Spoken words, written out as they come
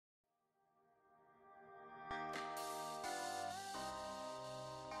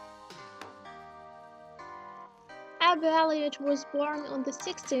Abby Elliott was born on the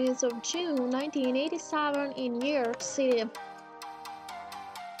 16th of June 1987 in New York City.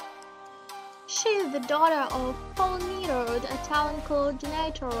 She is the daughter of Paula Niedert, a talent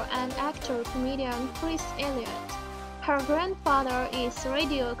coordinator, and actor-comedian Chris Elliott. Her grandfather is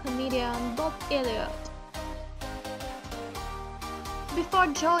radio comedian Bob Elliott. Before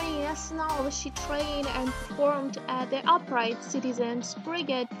joining SNL, she trained and performed at the Upright Citizens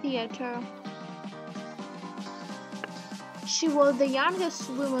Brigade Theater. She was the youngest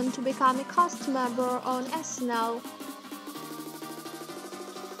woman to become a cast member on SNL.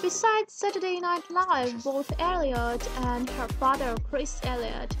 Besides Saturday Night Live, both Elliott and her father Chris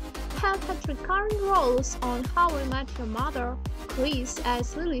Elliott have had recurring roles on How I Met Your Mother, Chris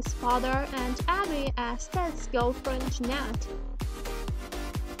as Lily's father and Abby as Ted's girlfriend Jeanette.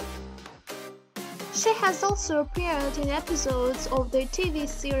 She has also appeared in episodes of the TV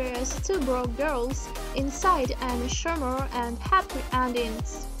series Two Broke Girls, Inside Amy Schumer, and Happy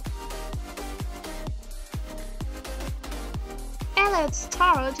Endings. Elliott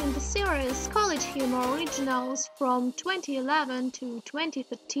starred in the series College Humor Originals from 2011 to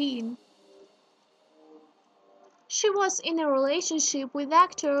 2013. She was in a relationship with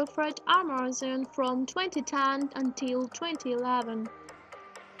actor Fred Armisen from 2010 until 2011.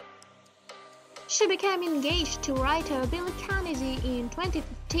 She became engaged to writer Billy Kennedy in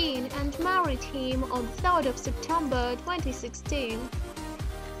 2015 and married him on 3rd of September 2016.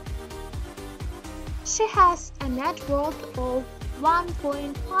 She has a net worth of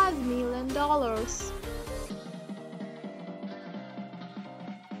 $1.5 million.